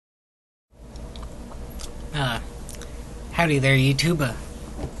Uh, Howdy there, YouTube.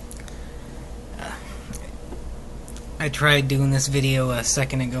 I tried doing this video a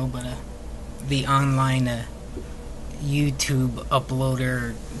second ago, but the online YouTube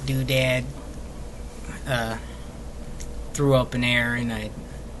uploader doodad threw up an error, and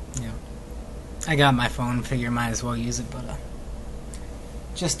I got my phone. Figure might as well use it. But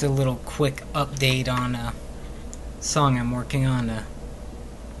just a little quick update on a song I'm working on.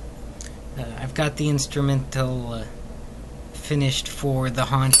 I've got the instrumental finished for The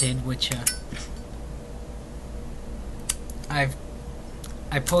Haunted, which I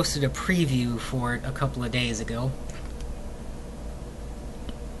posted a preview for it a couple of days ago.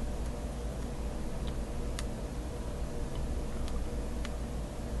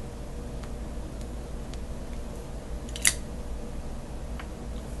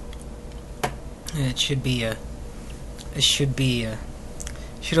 And it should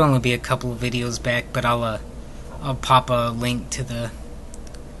only be a couple of videos back, but I'll pop a link to the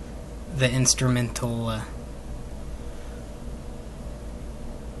instrumental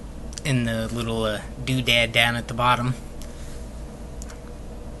in the little doodad down at the bottom.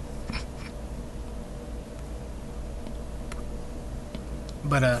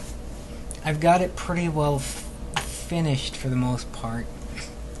 But I've got it pretty well finished for the most part.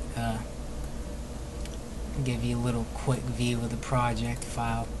 Give you a little quick view of the project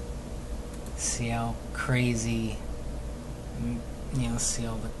file. See how crazy, see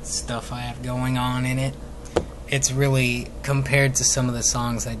all the stuff I have going on in it. It's really, compared to some of the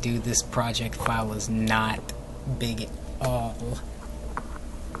songs I do, this project file is not big at all.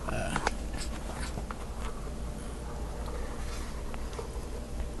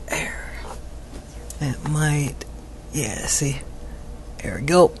 There. That might, yeah, see? There we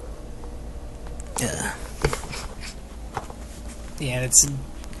go. Yeah, it's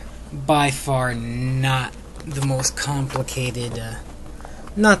by far not the most complicated,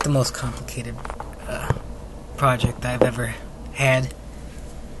 project I've ever had.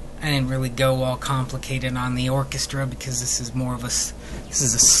 I didn't really go all complicated on the orchestra because this is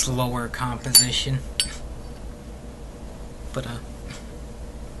a slower composition. But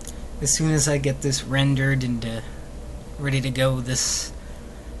as soon as I get this rendered and ready to go,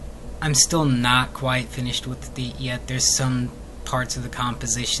 I'm still not quite finished with it yet. There's some parts of the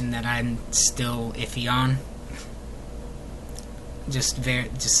composition that I'm still iffy on.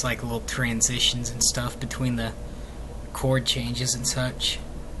 Just like little transitions and stuff between the chord changes and such.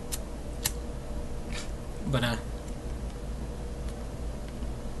 But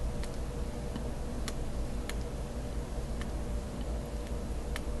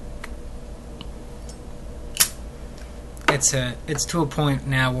it's to a point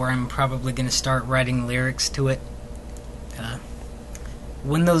now where I'm probably going to start writing lyrics to it.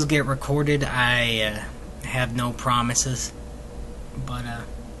 When those get recorded, I have no promises, but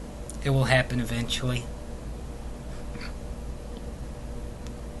it will happen eventually.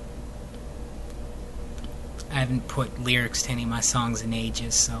 I haven't put lyrics to any of my songs in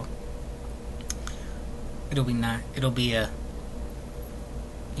ages, so it'll be a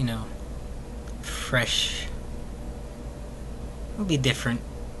fresh. It'll be different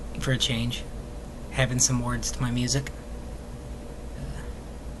for a change, having some words to my music.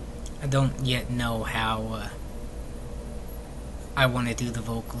 I don't yet know how I want to do the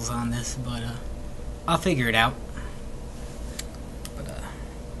vocals on this, but I'll figure it out. But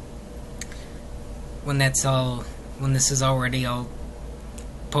when this is all ready, I'll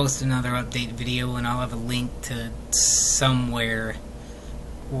post another update video, and I'll have a link to somewhere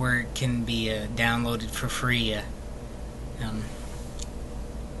where it can be downloaded for free.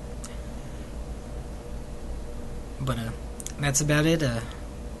 But that's about it.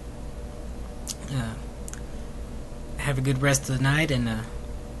 Have a good rest of the night, and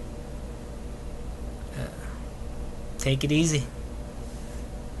take it easy.